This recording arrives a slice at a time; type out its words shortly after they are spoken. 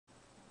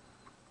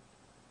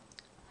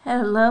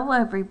Hello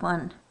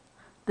everyone,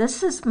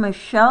 this is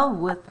Michelle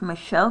with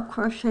Michelle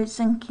Crochets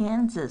in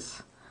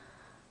Kansas.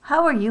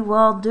 How are you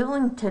all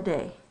doing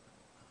today?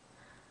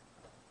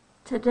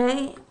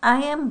 Today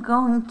I am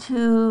going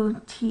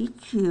to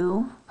teach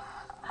you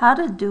how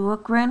to do a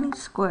granny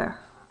square.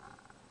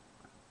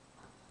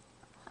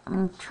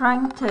 I'm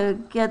trying to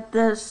get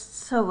this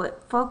so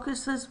it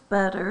focuses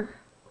better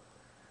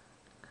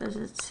because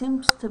it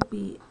seems to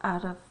be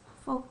out of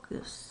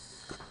focus.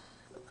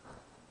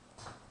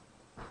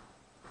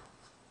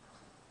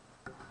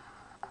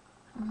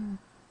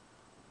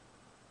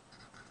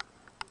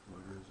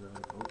 What is out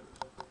of focus?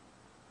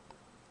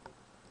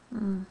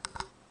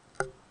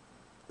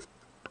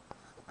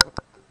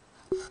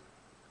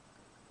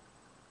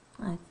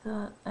 I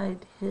thought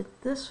I'd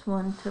hit this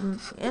one to,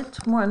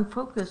 it's more in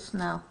focus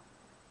now.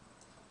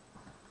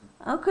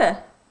 Okay,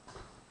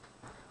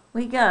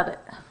 we got it.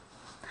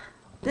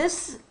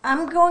 This,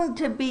 I'm going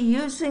to be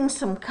using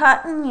some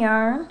cotton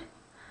yarn.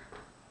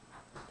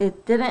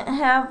 It didn't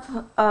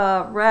have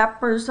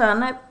wrappers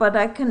on it, but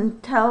I can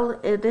tell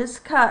it is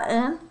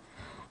cotton.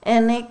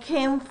 And it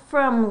came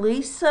from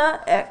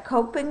Lisa at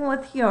Coping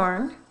with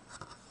Yarn.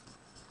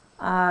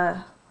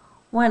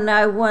 When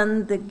I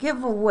won the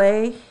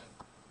giveaway,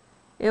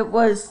 it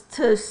was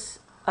to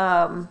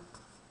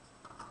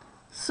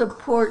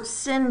support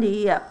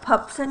Cindy at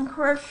Pups and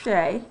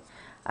Crochet.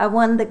 I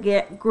won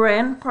the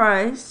grand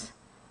prize.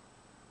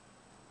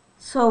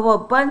 So a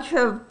bunch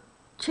of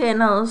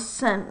channels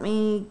sent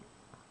me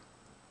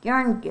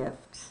yarn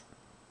gifts,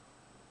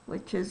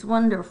 which is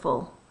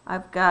wonderful.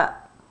 I've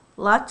got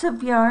lots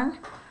of yarn.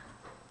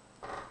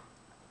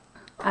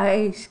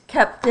 I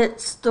kept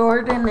it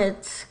stored in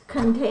its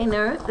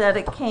container that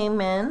it came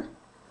in,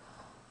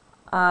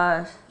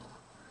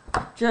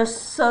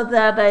 just so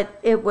that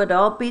it would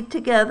all be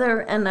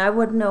together and I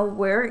would know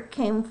where it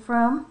came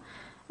from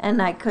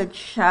and I could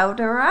shout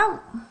her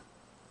out.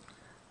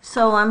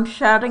 So I'm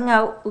shouting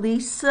out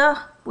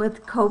Lisa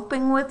with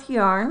Coping with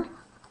Yarn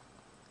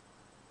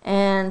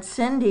and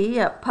Cindy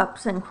at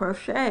Pups and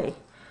Crochet.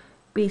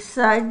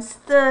 Besides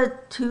the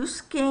 2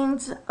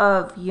 skeins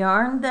of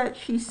yarn that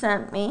she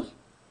sent me,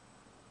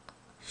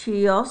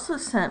 she also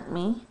sent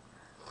me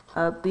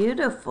a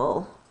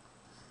beautiful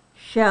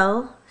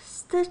shell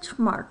stitch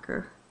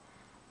marker.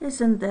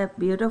 Isn't that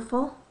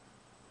beautiful?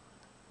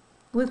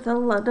 With a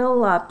little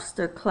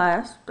lobster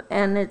clasp,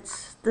 and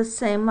it's the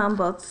same on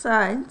both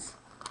sides.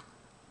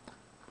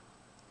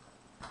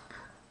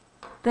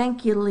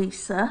 Thank you,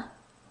 Lisa.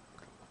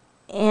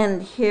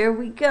 And here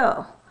we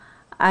go.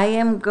 I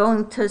am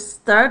going to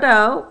start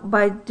out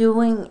by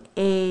doing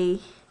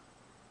a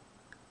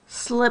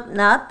slip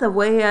knot the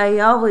way I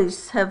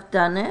always have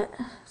done it.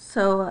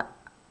 So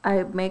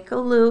I make a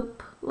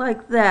loop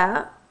like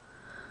that,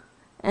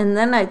 and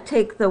then I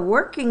take the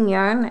working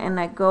yarn and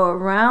I go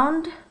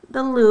around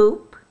the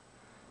loop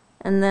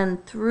and then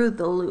through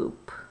the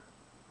loop,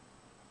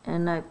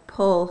 and I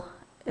pull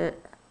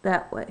it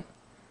that way.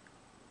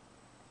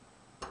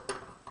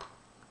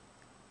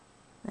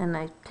 And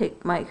I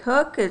take my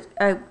hook.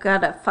 I've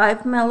got a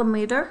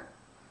 5mm.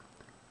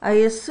 I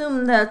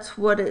assume that's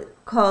what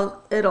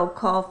it'll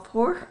call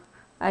for.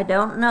 I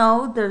don't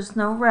know. There's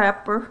no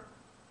wrapper.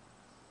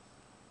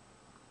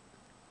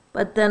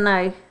 But then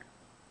I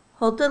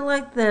hold it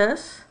like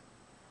this,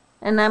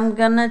 and I'm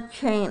gonna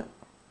chain.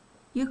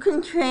 You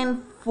can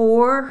chain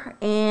 4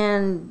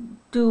 and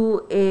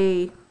do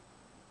a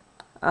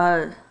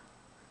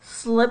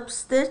slip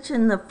stitch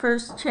in the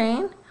first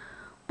chain.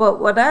 But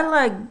what I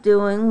like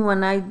doing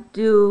when I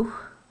do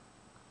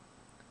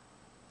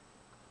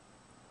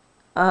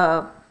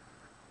a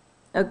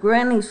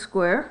granny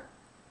square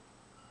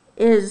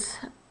is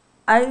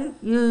I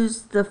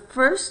use the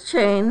first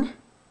chain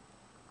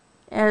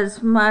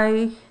as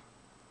my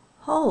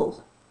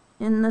hole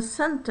in the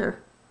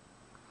center.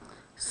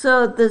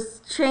 So this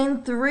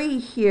chain 3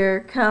 here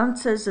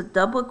counts as a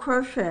double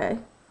crochet,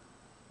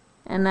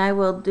 and I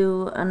will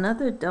do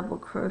another double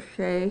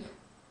crochet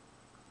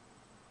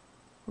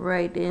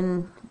right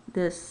in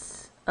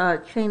this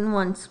chain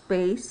 1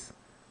 space.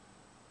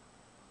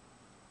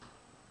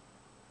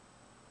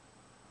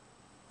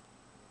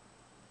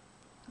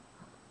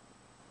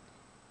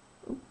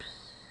 Oops,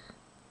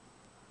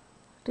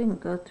 didn't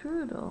go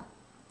through it all.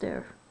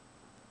 There.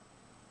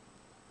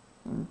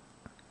 And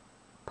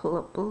pull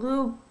up a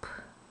loop,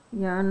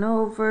 yarn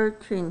over,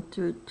 chain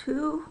through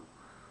 2,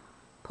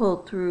 pull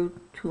through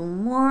 2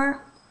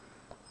 more.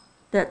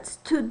 That's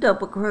 2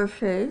 double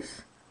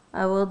crochets.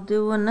 I will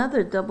do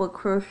another double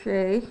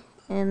crochet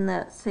in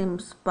that same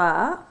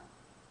spot.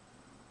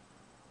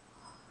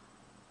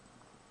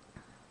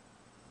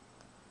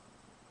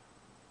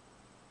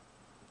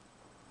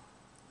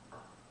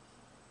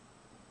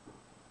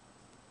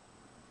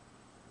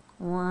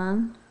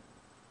 One.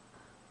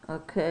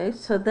 Okay,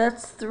 so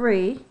that's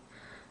 3.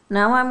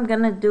 Now I'm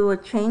going to do a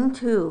chain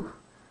 2.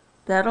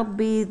 That'll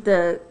be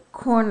the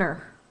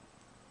corner.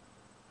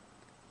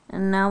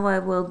 And now I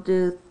will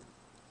do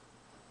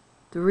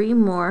 3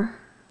 more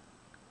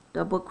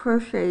double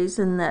crochets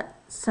in that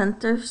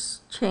center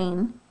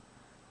chain.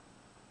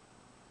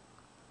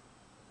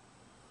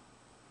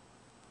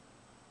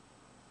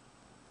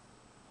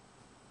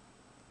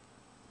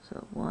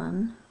 So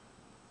 1,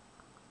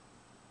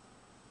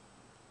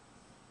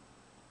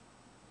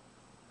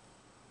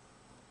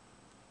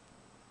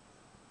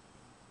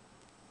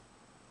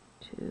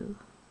 2,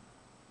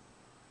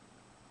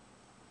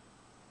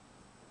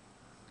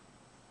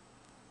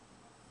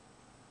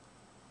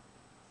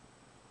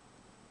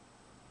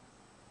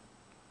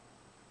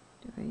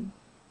 3,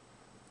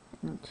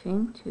 and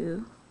chain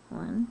 2,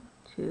 1,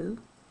 2,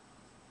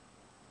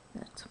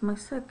 that's my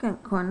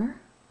second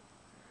corner.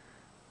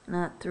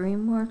 Now 3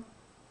 more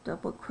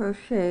double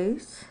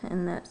crochets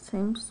in that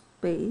same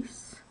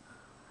space.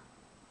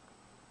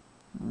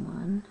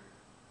 1,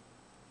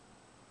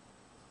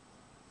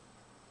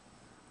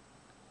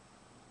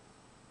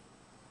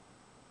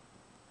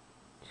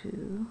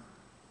 2,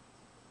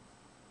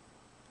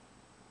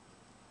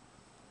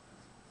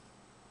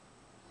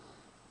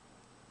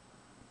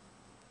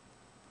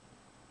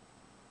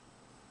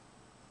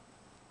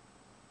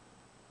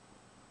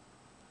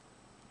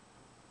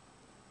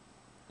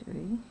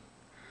 3,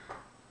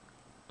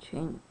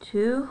 chain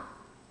 2,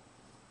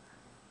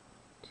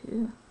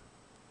 2,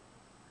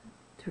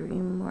 3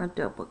 more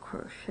double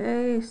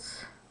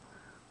crochets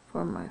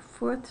for my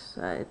fourth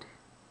side.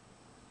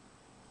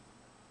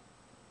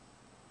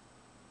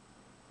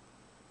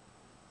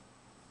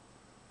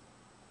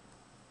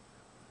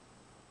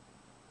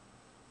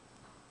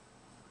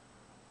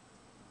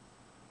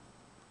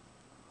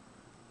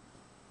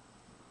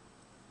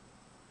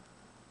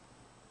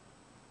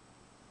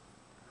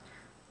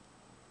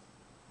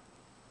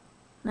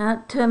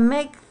 Now to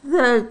make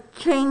the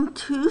chain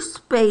 2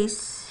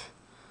 space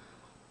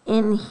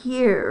in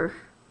here,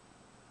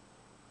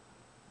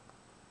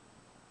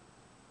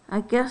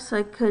 I guess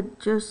I could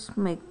just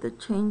make the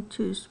chain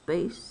 2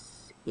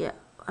 space. Yeah,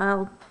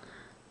 I'll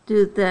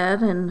do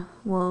that and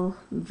we'll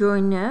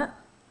join it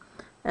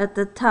at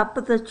the top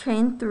of the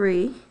chain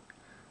 3.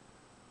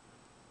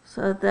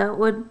 So that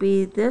would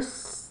be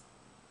this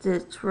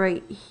stitch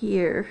right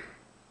here,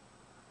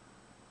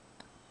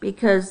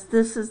 because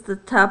this is the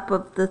top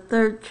of the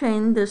third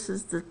chain, this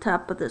is the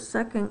top of the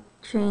second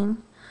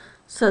chain,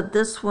 so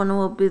this one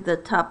will be the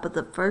top of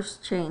the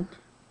first chain.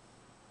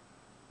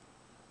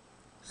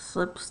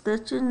 Slip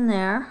stitch in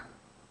there,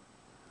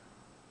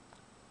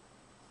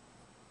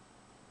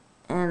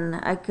 and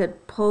I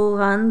could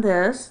pull on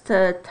this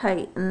to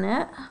tighten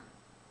it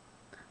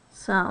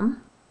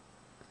some,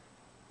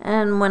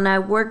 and when I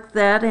work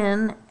that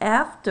in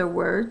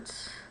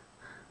afterwards,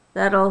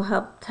 that'll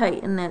help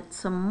tighten it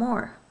some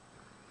more.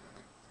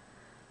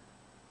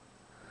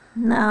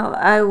 Now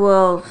I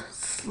will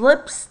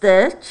slip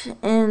stitch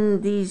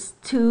in these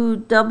 2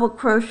 double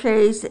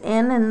crochets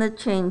and in the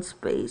chain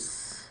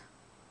space.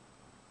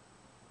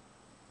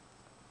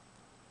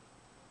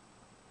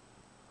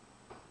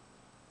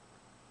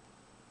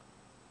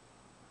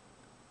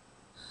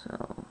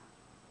 So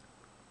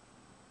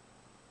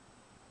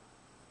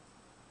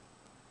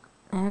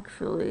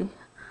actually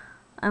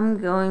I'm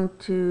going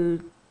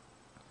to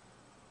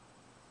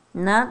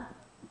not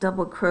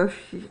double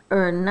crochet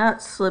or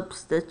not slip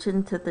stitch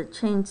into the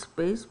chain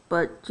space,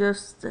 but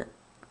just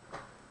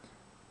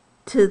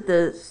to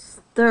the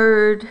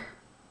third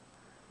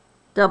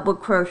double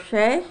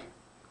crochet,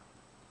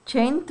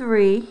 chain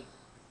 3,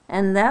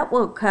 and that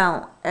will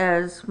count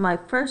as my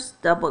first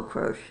double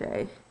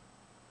crochet.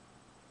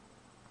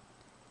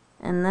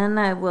 And then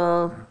I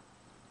will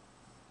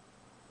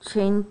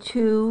chain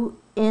 2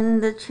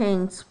 in the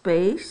chain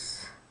space.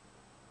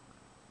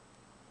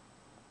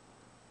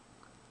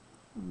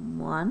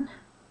 1,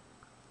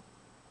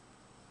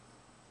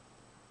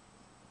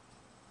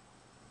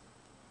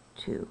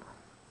 2,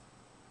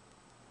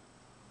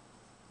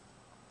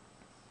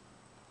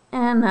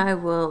 and I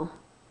will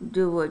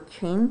do a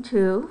chain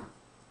 2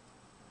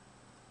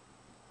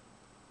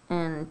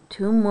 and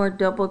 2 more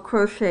double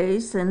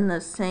crochets in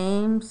the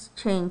same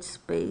chain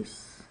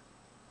space.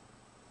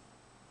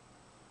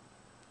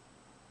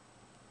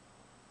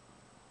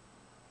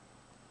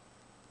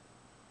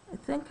 I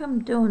think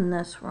I'm doing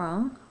this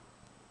wrong.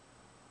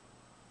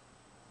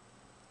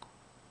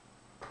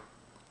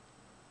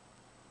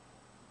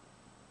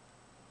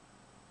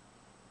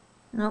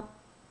 Nope.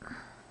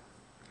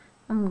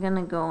 I'm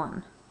gonna go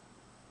on.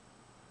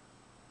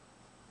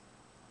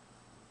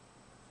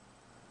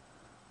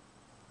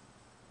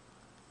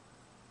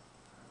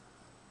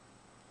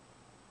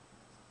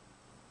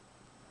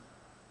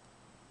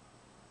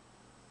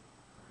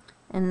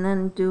 And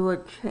then do a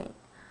chain,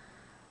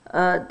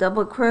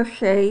 double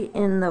crochet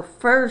in the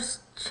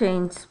first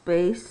chain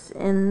space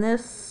in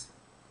this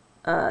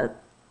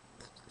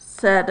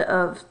set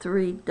of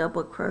 3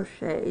 double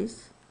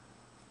crochets.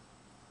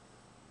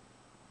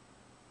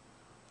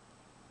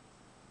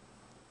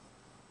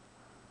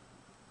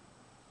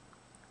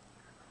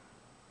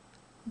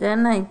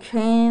 Then I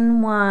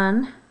chain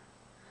 1,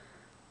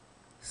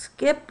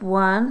 skip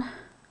 1,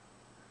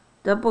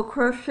 double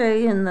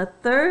crochet in the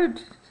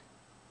third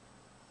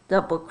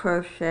double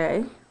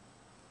crochet,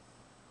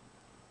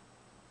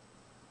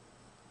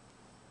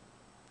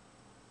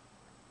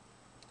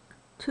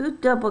 two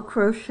double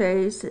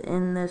crochets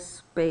in this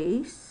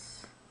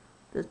space,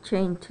 the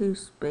chain 2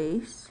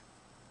 space,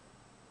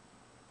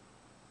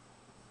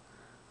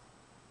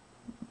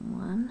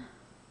 1,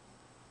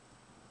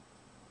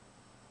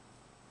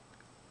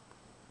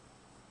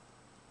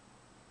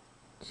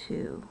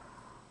 2,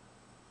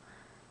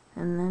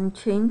 and then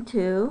chain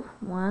 2,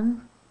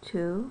 1,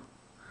 2,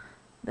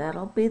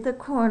 that'll be the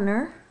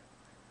corner,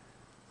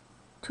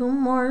 2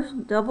 more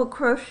double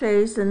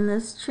crochets in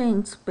this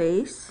chain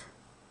space,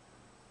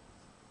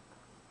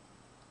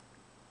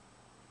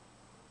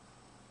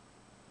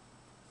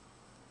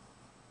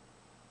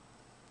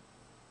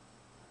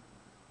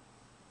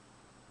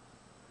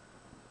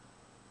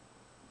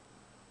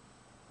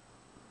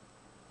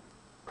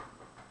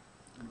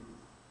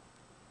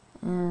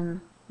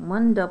 and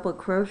 1 double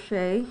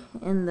crochet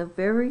in the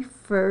very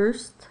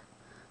first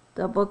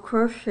double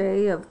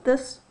crochet of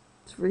this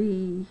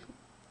 3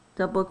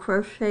 double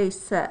crochet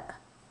set.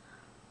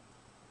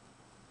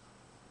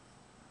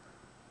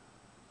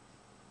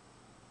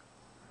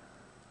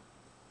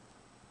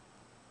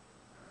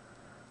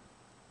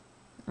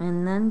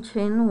 And then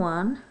chain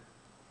 1,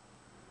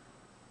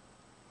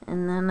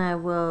 and then I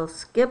will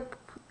skip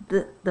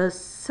the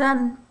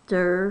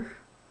center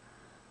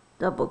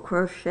double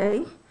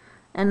crochet,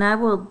 and I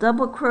will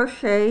double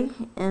crochet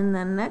in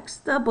the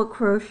next double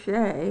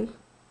crochet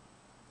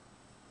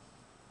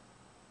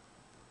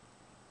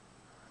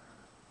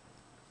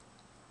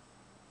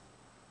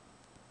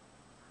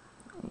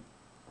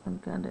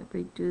I've got to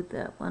redo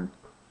that one.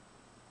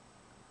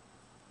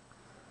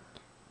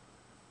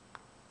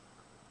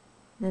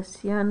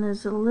 This yarn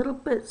is a little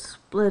bit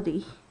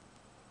splitty.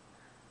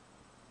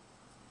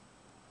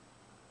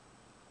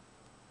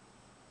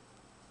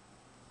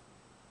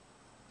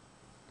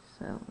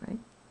 So right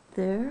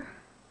there,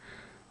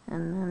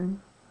 and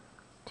then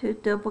 2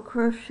 double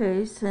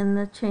crochets in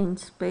the chain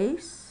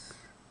space,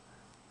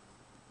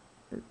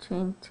 the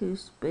chain 2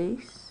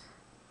 space,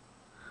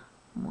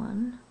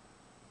 1,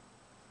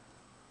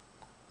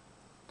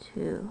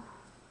 2,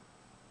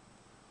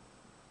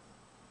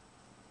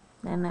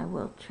 then I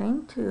will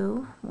chain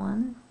 2,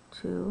 1,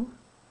 2,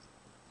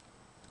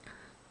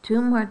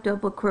 2 more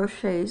double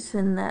crochets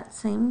in that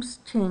same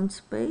chain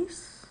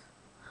space,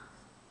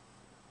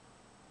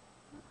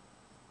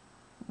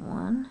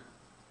 1,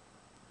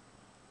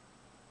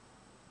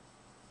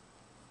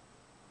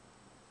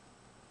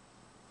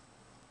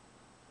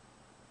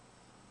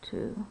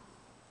 2,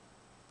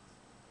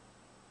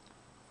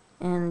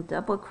 and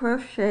double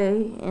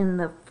crochet in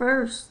the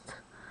first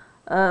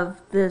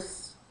of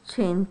this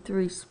chain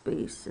 3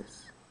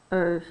 spaces,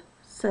 or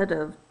set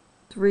of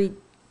 3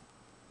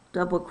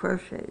 double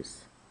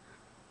crochets.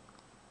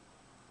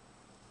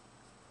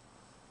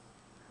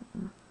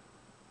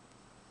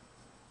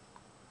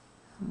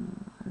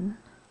 One,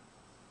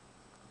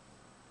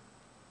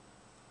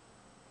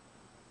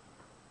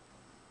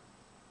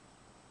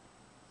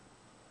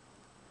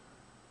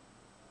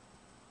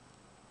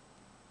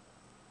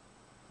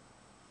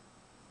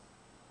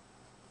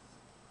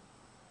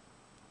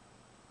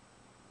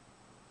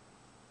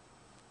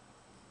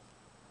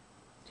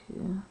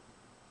 2,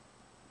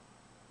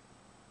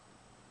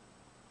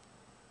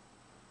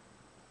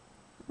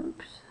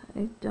 oops,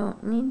 I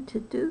don't need to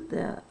do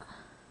that.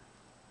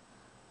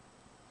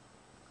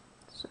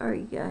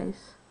 Sorry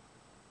guys.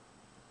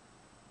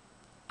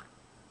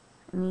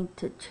 I need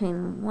to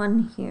chain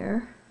 1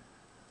 here.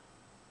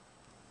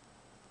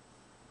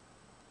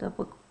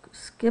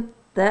 Skip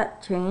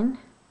that chain.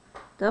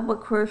 Double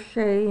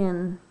crochet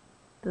in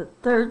the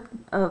third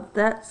of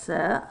that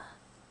set.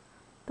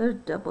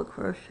 Third double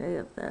crochet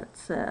of that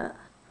set.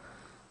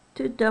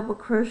 2 double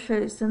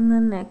crochets in the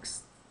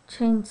next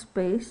chain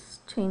space,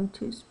 chain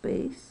 2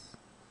 space.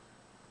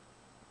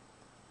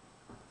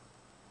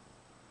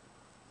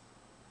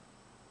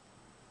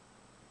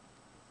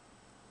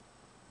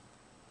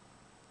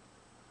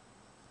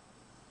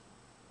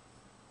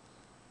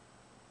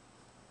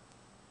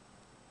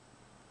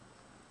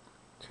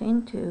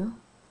 Chain 2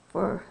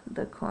 for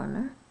the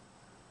corner,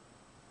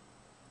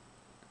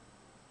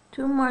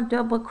 2 more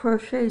double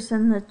crochets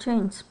in the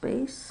chain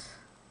space,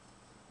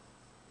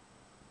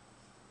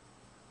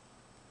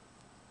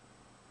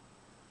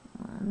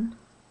 1,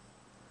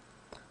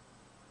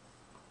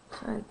 so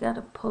I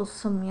gotta pull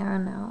some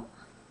yarn out,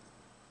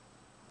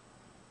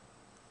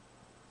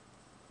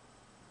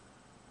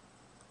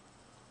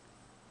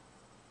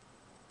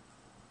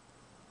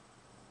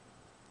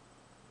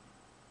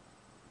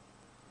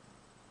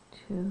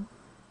 2,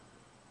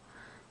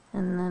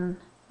 and then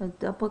a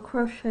double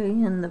crochet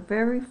in the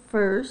very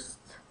first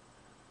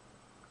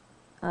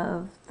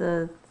of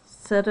the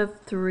set of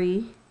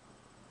 3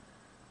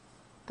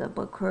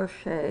 double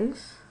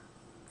crochets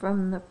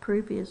from the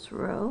previous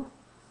row,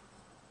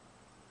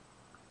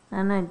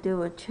 and I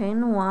do a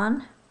chain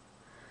 1,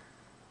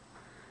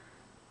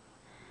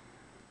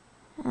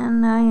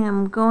 and I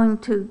am going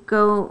to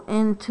go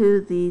into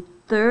the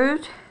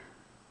third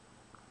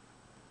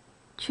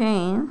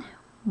chain,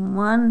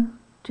 1,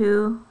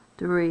 2,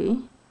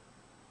 3,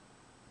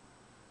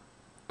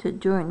 to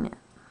join it.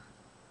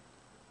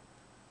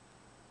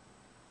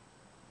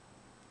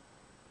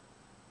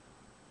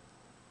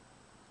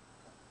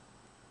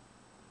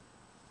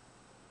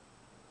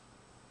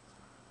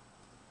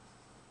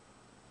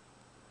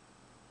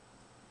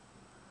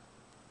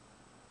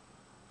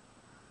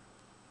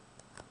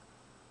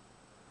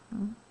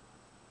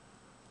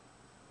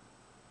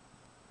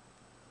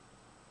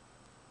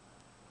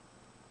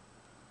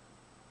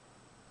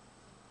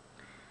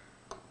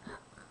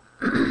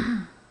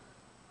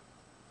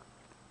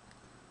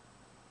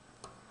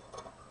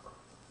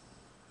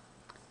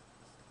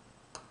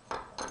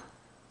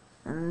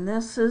 And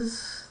this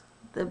is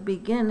the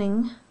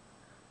beginning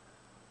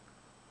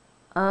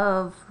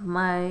of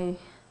my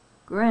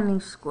granny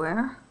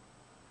square.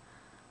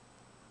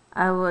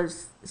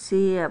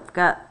 I've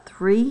got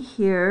 3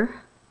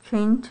 here,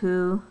 chain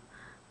 2,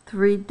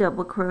 3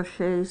 double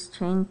crochets,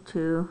 chain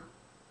 2,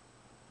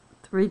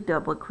 3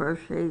 double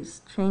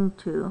crochets, chain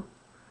 2,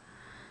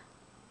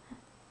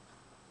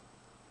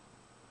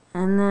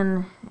 and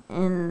then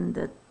in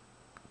the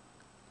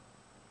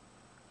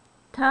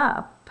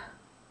top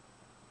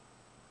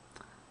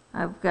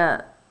I've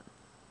got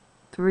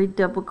 3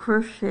 double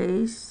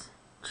crochets,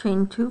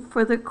 chain 2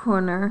 for the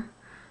corner,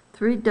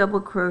 3 double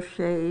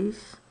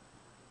crochets,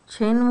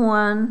 chain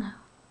 1,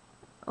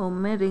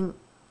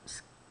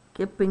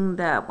 skipping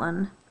that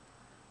one.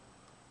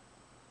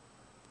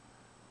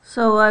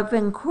 So I've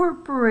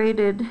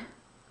incorporated,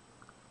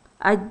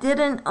 I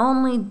didn't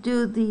only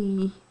do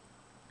the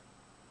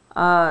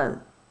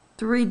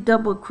 3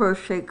 double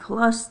crochet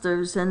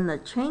clusters in the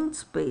chain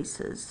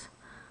spaces.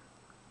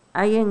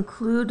 I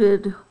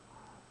included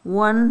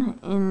one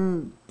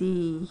in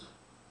the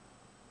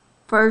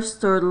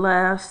first or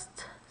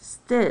last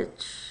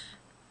stitch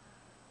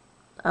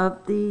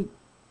of the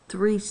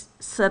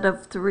set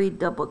of 3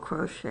 double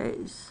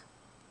crochets.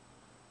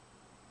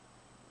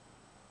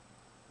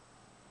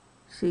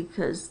 See,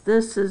 because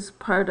this is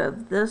part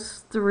of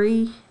this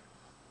 3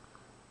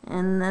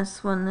 and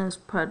this one is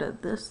part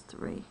of this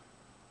 3.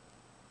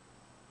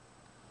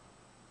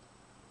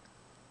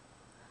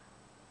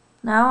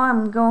 Now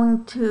I'm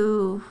going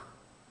to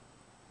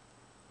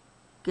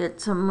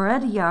get some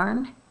red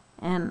yarn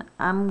and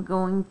I'm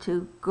going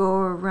to go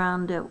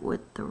around it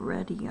with the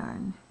red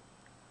yarn.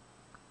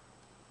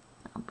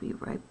 I'll be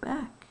right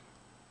back.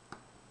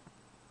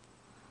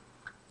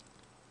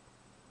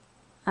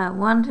 I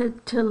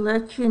wanted to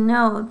let you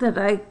know that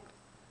I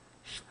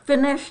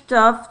finished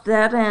off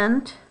that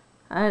end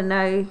and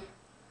I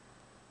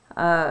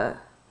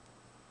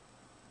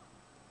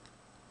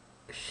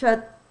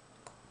shut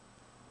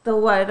the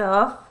white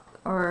off,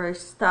 or I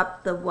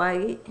stopped the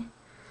white,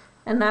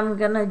 and I'm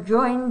gonna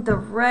join the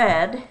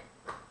red.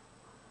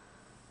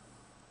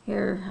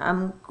 Here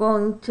I'm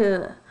going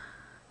to,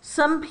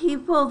 some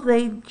people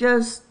they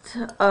just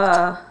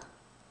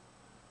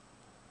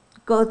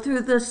go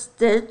through the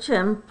stitch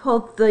and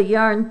pull the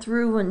yarn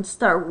through and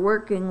start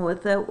working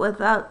with it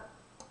without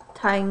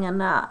tying a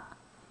knot.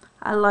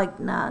 I like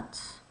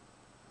knots.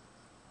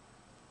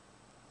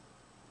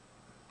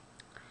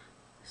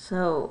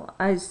 So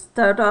I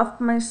start off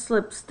my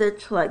slip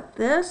stitch like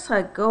this.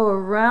 I go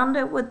around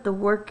it with the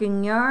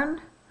working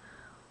yarn,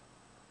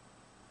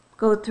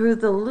 go through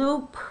the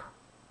loop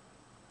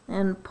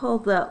and pull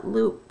that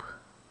loop.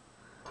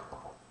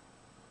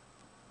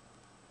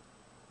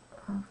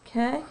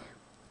 Okay.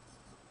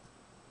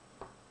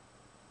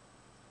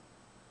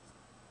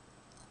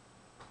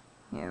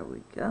 Here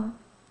we go.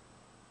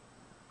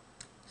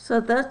 So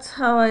that's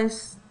how I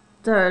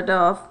start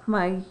off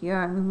my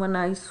yarn when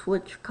I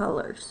switch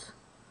colors.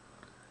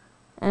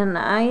 And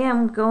I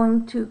am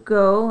going to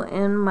go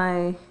in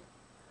my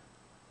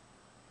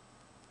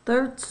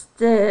 3rd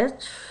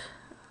stitch,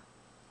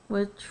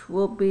 which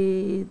will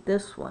be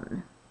this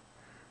one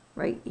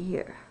right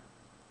here.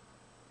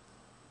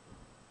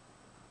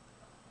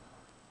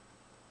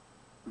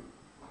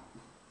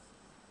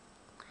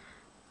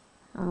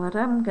 And what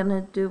I'm going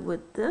to do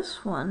with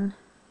this one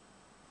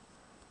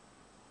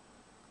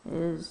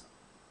is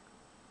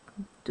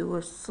do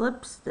a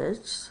slip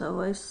stitch. So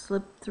I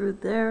slip through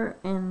there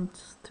and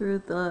through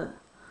the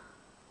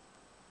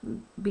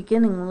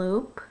beginning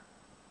loop,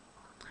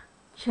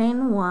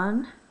 chain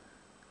 1,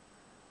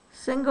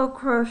 single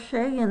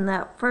crochet in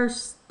that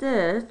first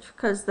stitch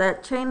because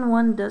that chain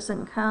 1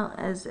 doesn't count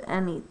as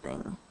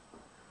anything.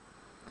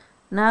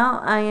 Now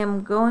I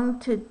am going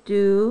to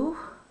do,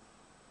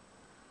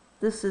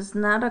 this is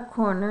not a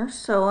corner,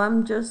 so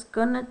I'm just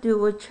gonna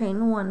do a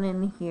chain 1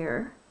 in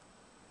here.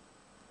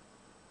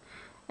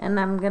 And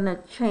I'm gonna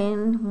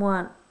chain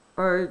 1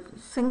 or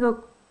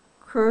single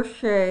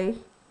crochet,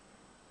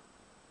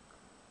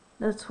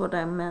 that's what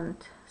I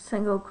meant,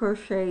 single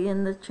crochet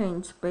in the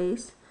chain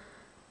space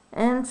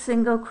and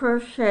single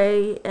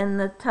crochet in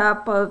the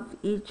top of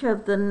each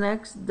of the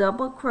next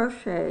double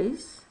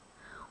crochets.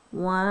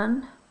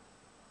 1,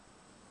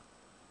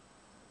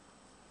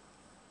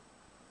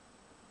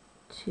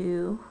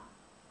 2,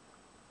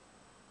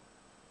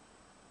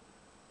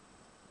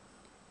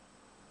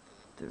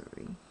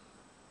 3.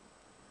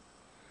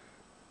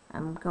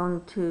 I'm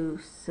going to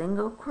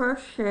single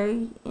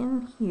crochet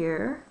in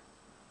here,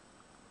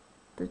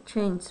 the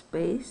chain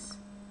space,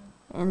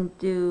 and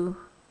do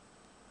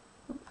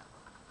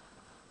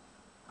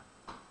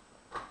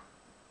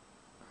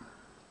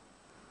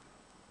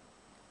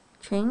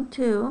chain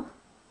 2,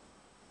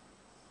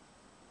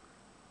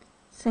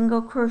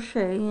 single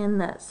crochet in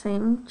that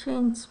same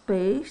chain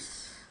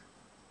space,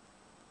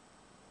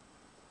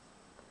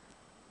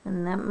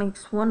 and that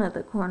makes one of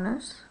the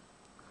corners.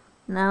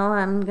 Now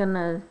I'm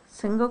gonna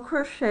single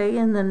crochet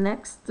in the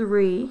next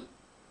 3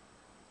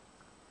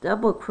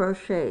 double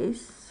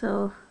crochets,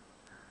 so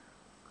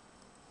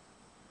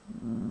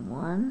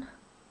 1,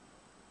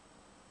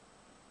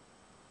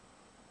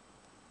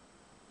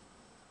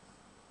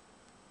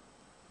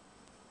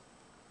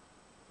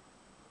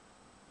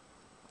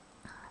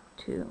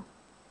 2,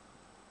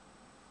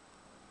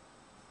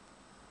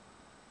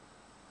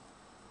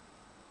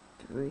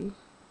 3.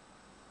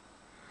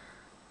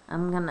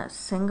 I'm gonna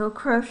single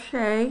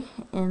crochet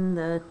in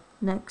the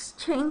next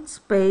chain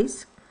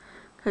space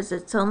because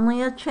it's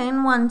only a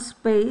chain 1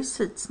 space,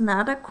 it's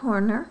not a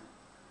corner.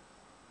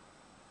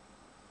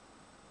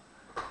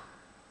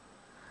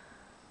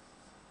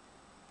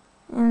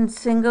 And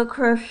single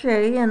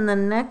crochet in the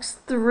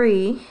next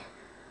 3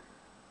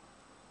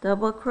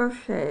 double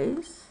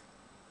crochets.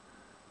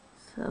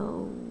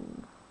 So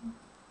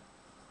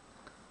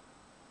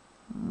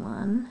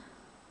 1,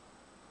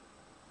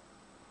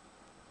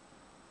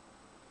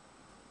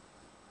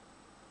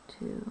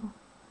 2,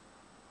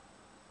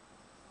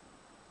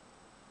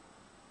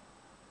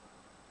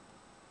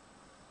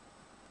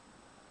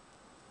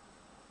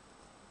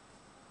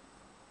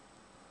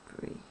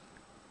 3.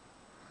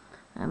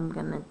 I'm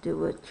gonna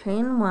do a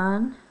chain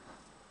 1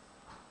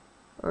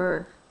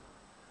 or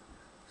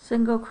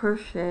single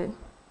crochet,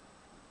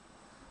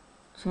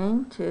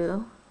 chain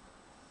 2,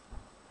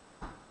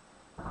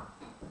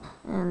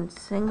 and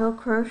single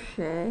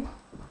crochet,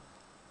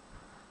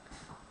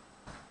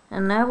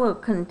 and I will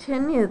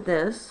continue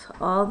this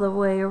all the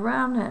way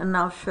around it, and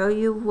I'll show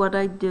you what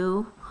I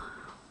do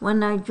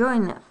when I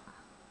join it.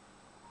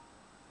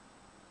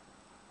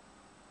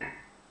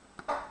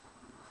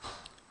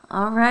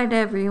 Alright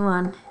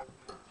everyone,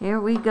 here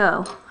we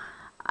go.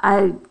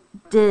 I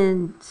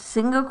did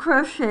single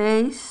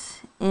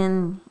crochets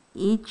in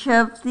each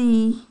of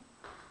the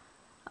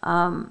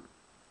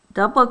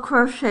double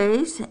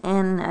crochets,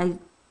 and I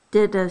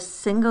did a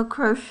single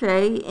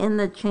crochet in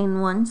the chain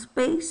 1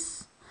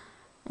 space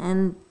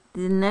and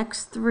the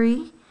next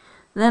 3.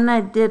 Then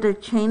I did a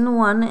chain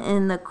 1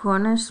 in the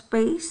corner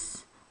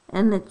space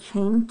and a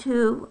chain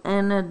 2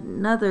 and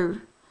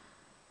another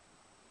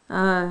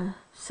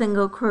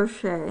single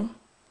crochet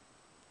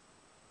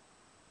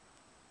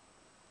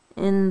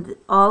in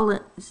all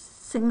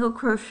single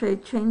crochet,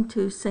 chain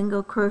 2,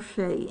 single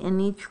crochet in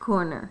each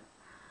corner.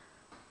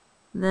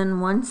 Then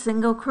 1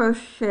 single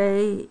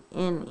crochet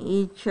in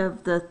each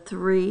of the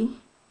 3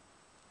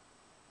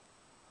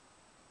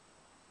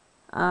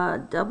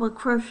 double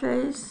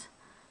crochets,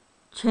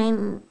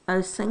 chain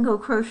a single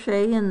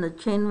crochet in the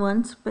chain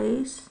 1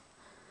 space,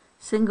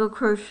 single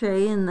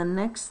crochet in the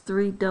next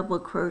 3 double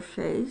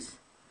crochets,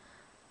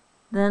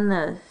 then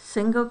a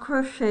single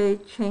crochet,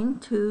 chain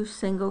 2,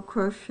 single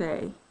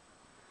crochet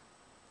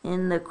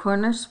in the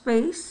corner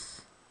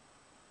space,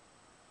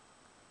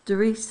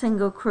 3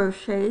 single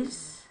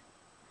crochets,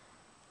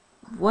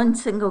 1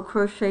 single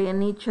crochet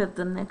in each of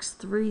the next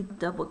 3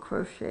 double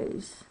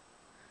crochets,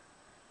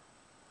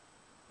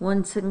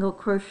 1 single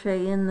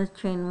crochet in the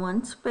chain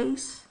 1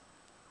 space,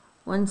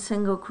 1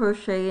 single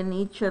crochet in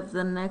each of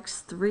the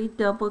next 3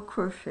 double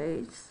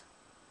crochets,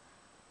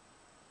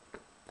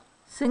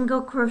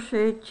 single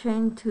crochet,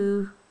 chain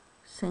 2,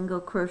 single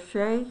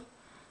crochet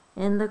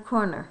in the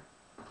corner,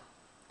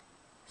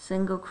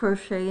 single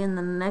crochet in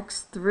the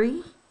next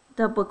 3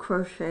 double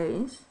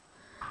crochets,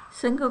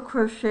 single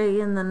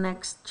crochet in the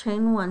next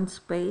chain 1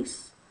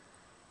 space,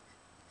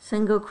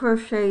 single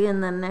crochet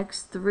in the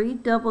next 3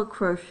 double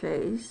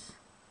crochets,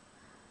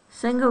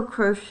 single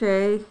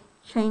crochet,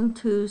 chain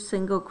 2,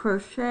 single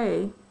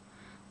crochet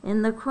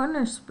in the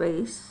corner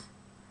space,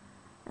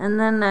 and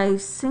then I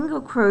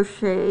single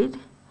crocheted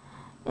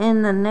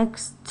in the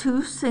next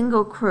 2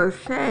 single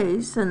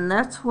crochets, and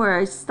that's where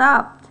I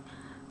stopped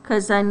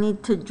because I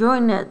need to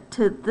join it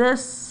to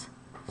this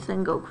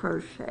single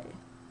crochet.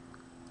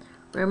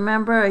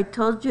 Remember I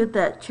told you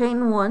that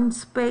chain 1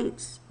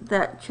 space,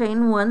 that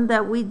chain 1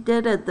 that we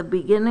did at the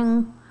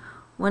beginning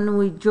when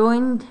we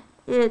joined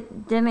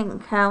it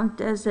didn't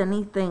count as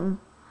anything.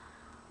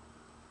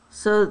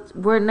 So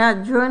we're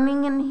not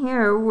joining in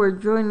here, we're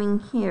joining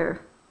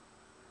here.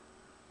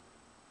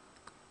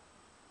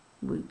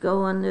 We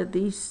go under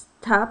these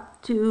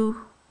top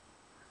 2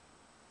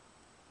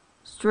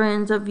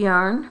 strands of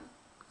yarn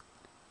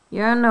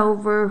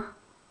over,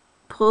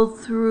 pull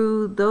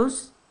through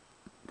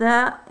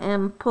that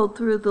and pull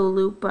through the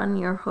loop on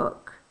your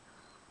hook.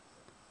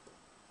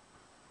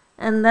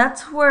 And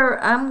that's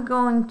where I'm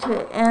going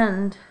to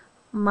end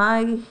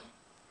my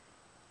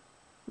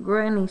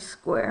granny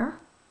square.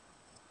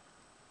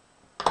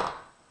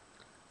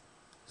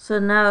 So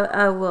now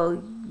I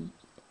will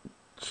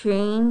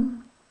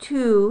chain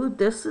 2.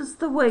 This is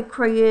the way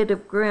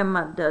Creative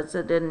Grandma does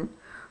it, and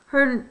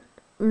her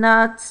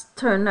knots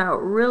turn out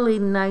really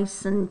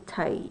nice and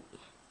tight.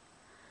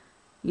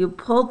 You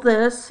pull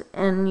this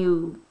and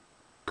you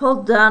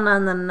pull down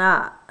on the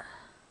knot.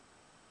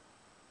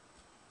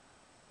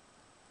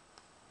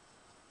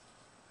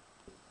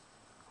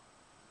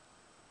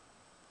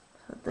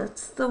 So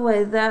that's the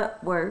way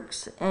that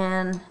works.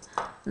 And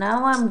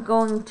now I'm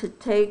going to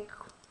take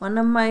one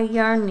of my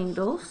yarn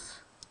needles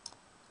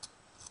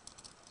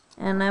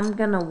and I'm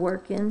going to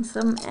work in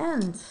some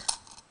ends.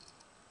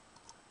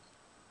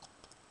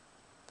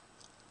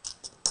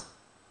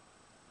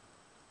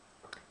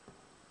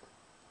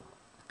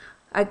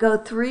 I go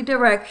 3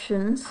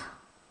 directions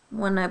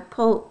when I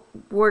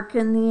work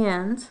in the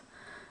ends,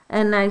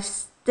 and I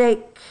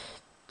stick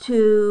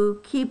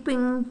to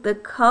keeping the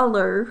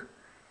color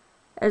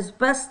as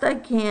best I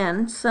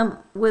can.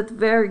 With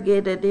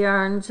variegated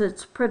yarns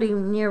it's pretty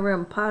near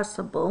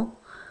impossible,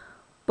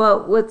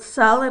 but with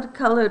solid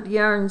colored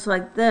yarns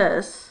like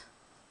this,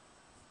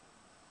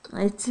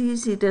 it's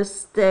easy to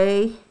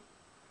stay.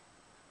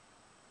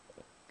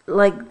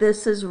 Like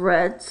this is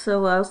red,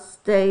 so I'll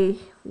stay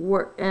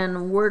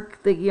and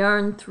work the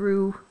yarn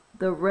through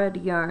the red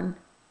yarn.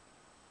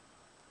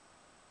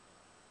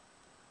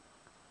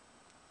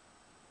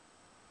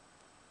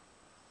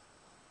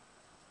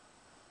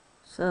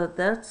 So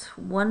that's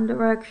one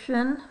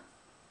direction.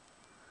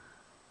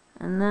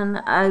 And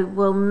then I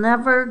will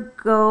never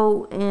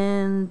go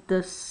in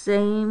the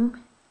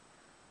same.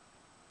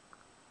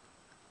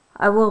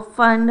 I will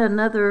find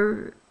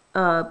another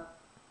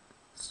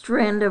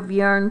strand of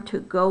yarn to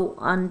go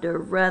under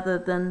rather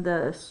than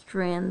the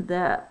strand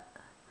that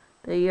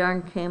the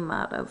yarn came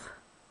out of.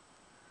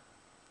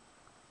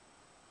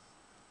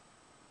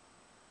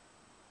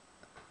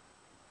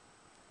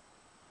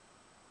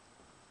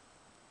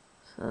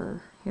 So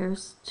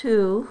here's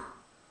 2.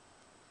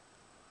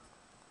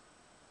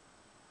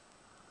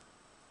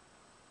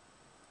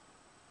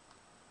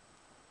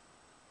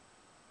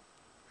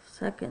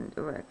 Second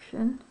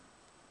direction.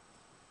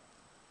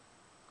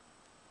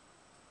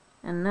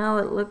 And now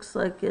it looks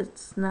like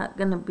it's not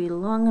going to be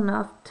long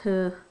enough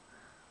to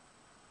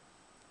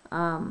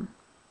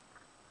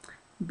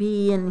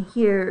be in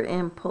here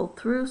and pull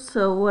through.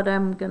 So what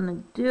I'm going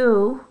to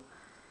do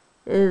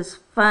is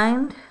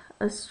find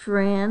a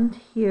strand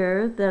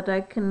here that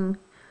I can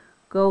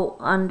go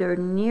under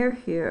near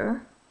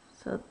here.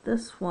 So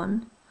this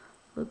one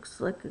looks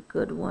like a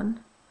good one.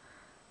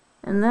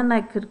 And then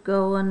I could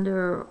go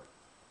under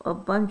a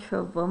bunch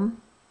of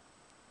them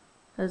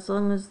as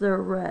long as they're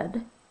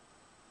red.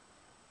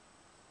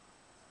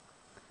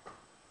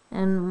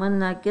 And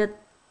when I get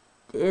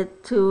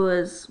it to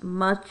as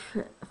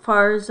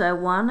far as I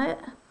want it,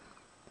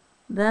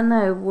 then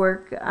I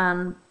work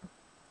on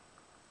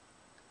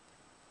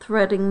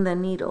threading the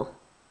needle.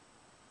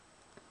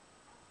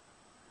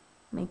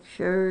 Make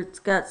sure it's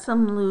got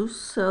some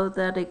loose so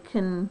that it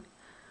can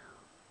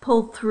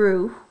pull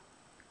through.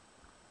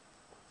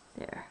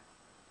 There.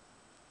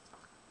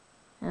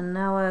 And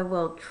now I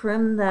will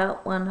trim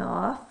that one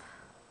off.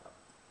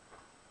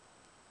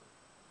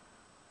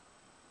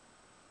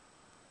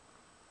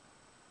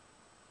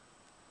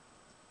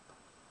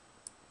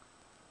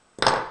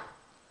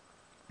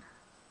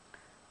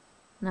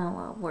 Now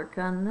I'll work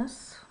on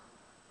this.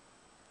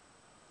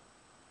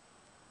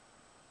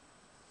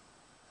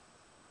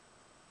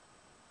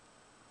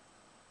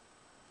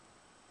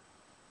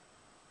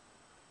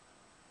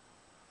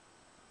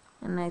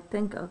 And I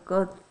think I'll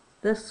go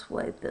this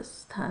way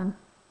this time.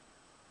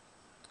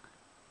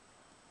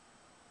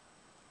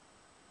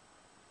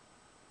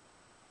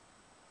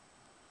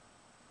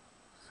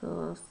 So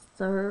I'll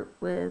start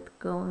with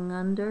going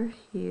under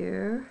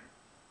here,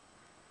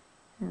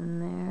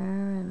 and there,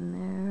 and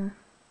there.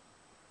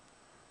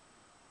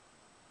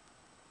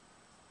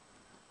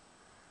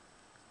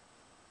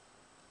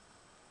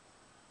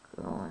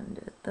 Go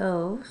under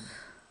those.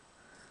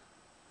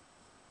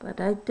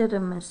 But I did a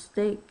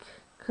mistake,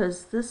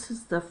 because this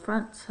is the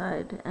front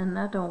side, and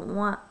I don't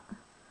want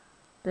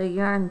the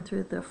yarn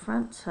through the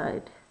front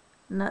side.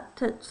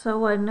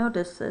 So I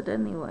noticed it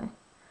anyway.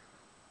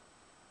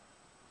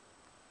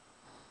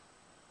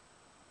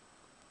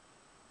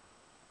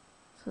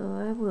 So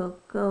I will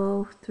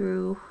go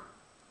through,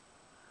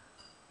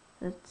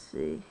 let's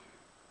see.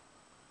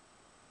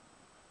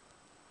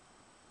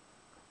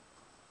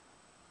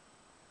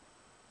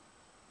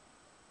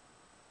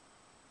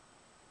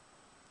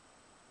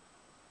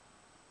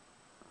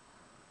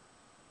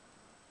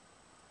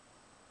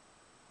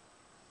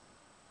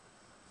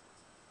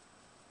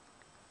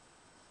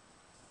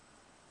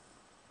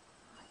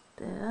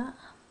 That.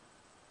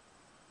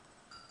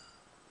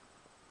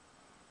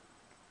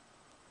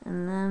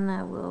 And then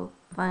I will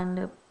find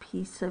a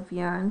piece of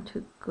yarn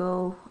to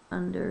go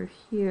under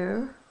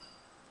here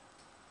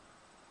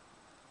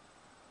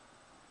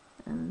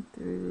and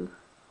through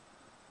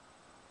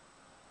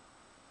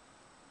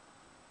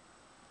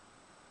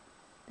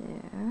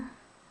there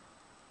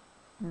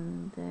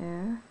and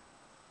there.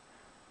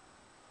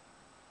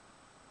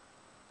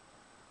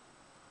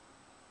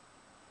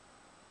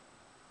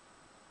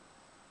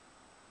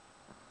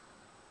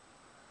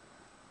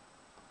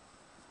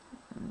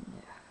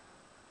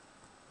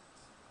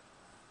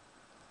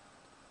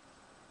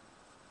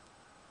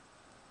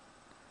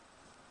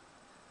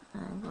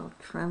 I will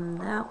trim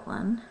that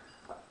one.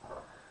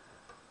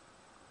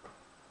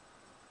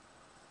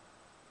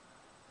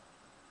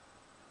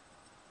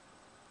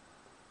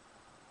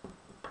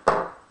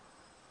 Okay.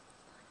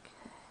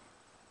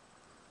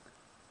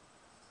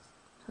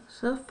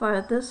 So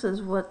far this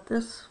is what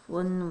this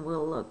one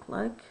will look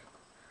like,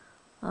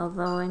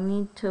 although I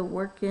need to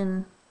work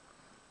in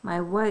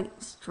my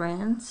white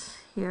strands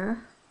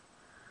here.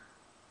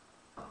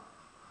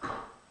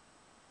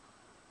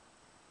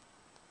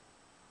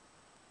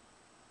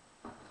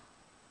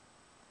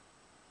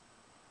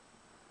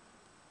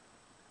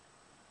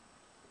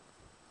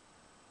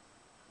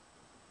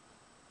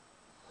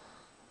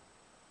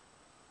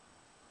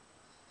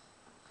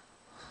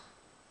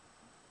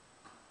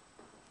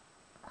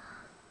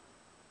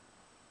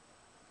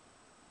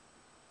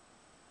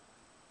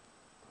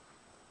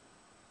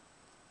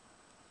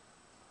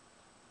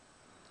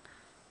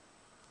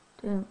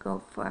 Didn't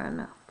go far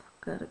enough.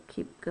 Gotta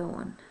keep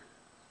going.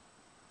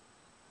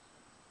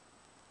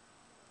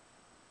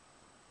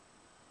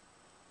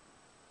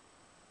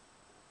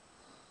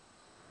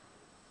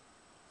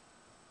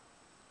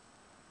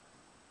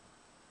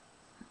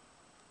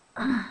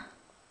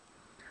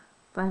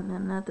 Find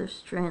another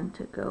strand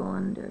to go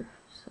under.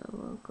 So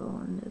we'll go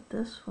under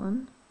this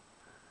one.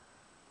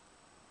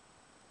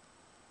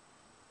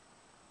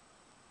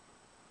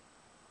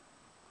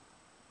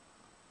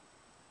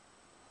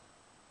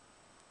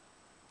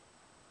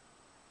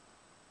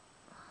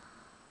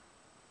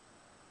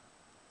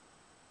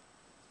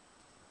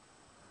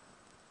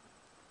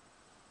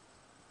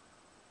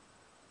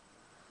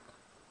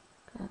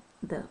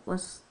 That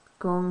was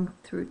going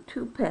through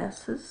 2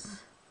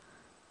 passes.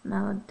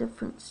 Now a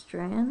different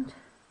strand.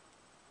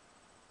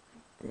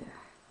 Right there.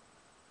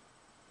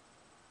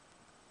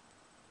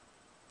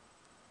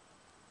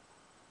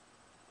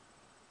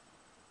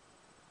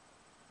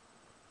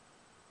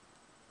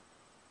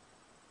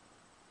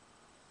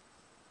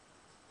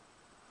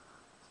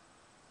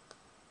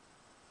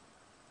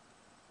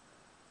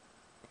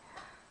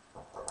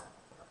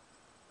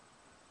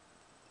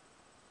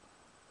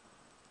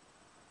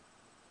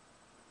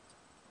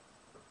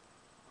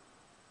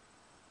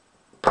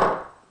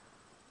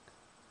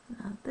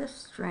 Now this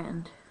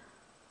strand.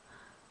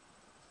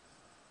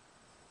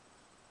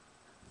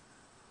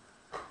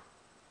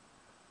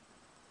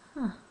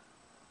 There.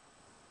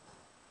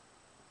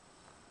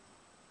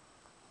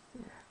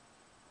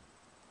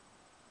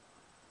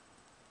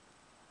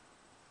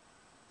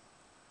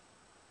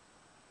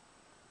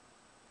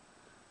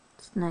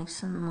 It's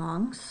nice and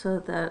long so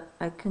that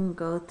I can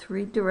go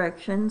 3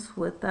 directions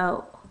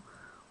without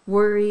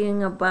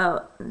worrying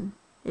about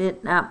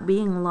it not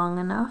being long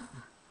enough.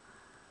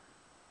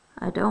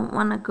 I don't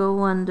want to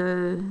go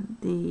under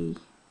the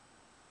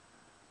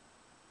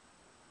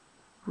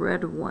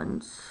red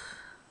ones,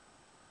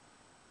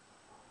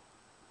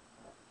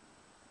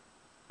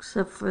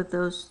 except for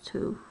those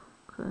 2,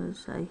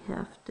 because I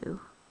have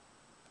to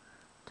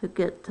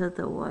get to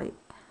the white.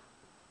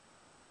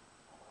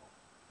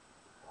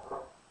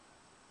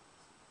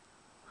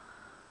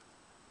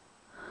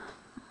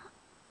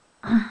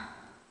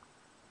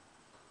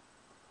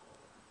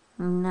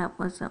 And that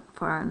wasn't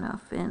far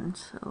enough in,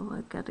 so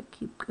I gotta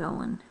keep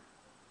going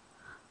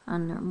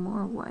under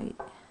more white.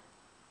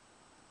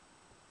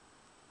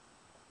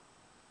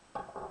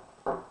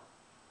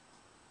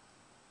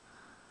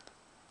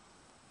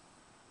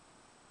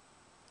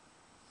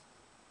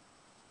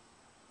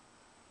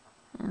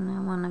 And I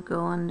want to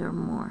go under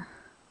more.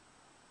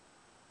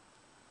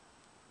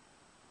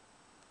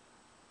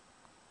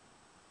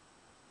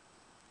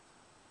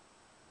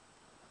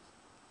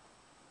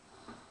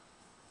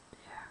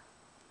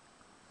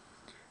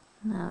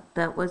 Now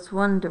that was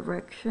one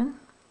direction.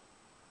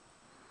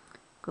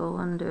 Go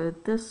under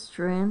this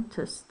strand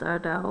to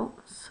start out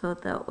so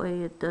that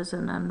way it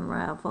doesn't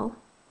unravel.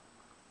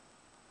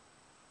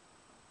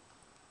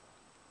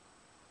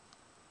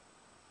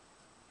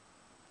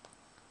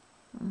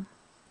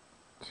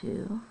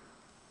 Two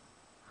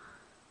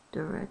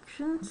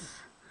directions.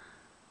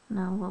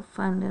 Now we'll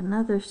find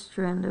another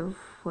strand of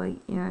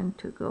white yarn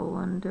to go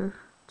under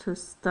to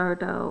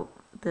start out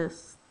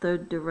this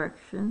 3rd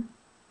direction.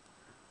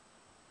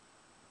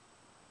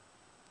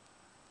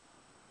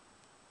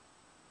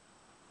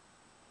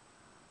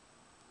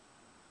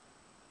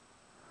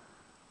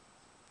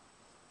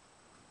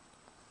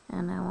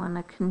 And I want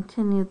to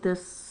continue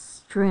this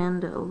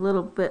strand a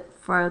little bit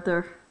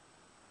farther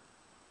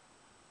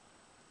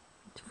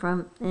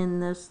from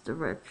in this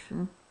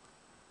direction.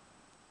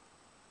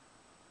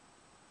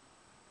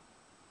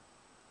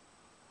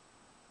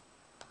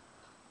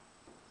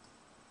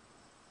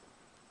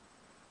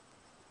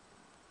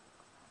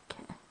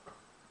 Okay.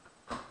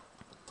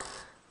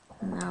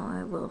 Now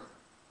I will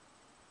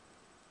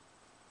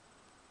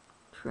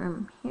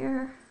trim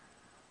here.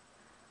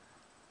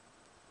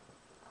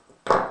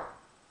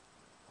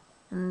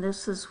 And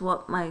this is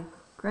what my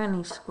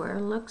granny square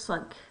looks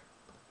like.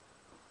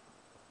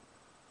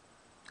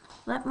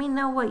 Let me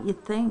know what you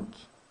think.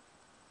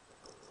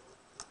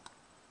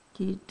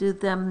 Do you do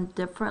them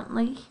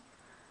differently?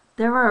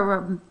 There are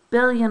a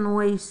billion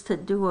ways to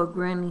do a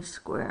granny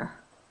square.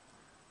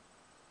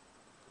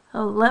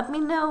 So let me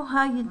know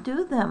how you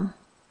do them,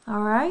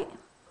 alright?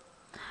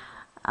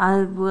 I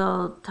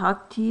will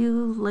talk to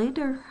you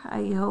later.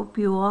 I hope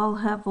you all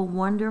have a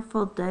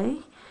wonderful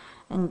day.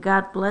 And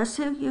God bless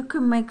you. You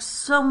can make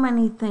so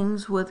many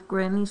things with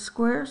granny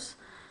squares.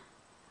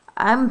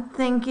 I'm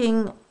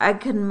thinking I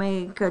could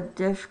make a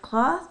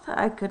dishcloth.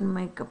 I could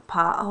make a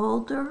pot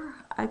holder.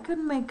 I could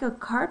make a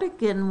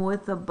cardigan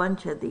with a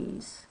bunch of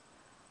these.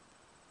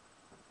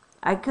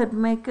 I could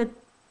make a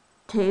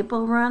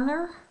table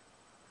runner.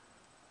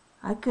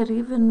 I could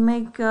even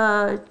make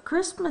a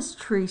Christmas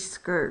tree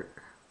skirt.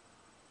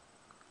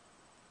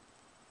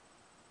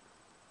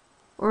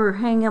 Or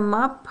hang them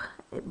up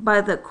by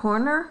the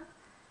corner.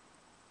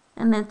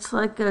 And it's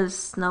like a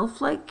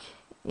snowflake.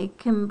 It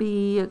can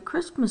be a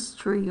Christmas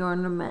tree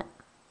ornament.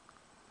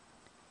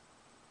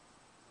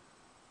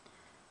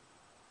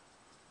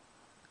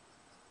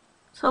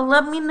 So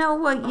let me know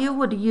what you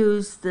would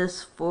use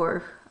this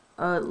for,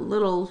 a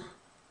little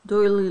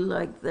doily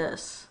like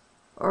this,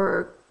 or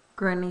a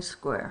granny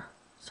square.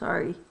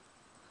 Sorry.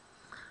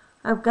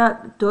 I've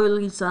got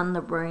doilies on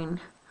the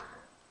brain.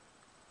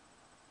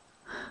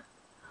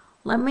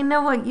 Let me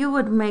know what you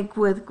would make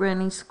with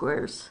granny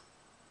squares.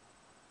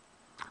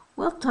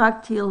 We'll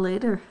talk to you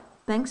later.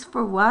 Thanks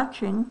for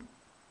watching.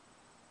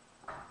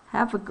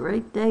 Have a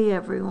great day,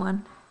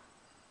 everyone.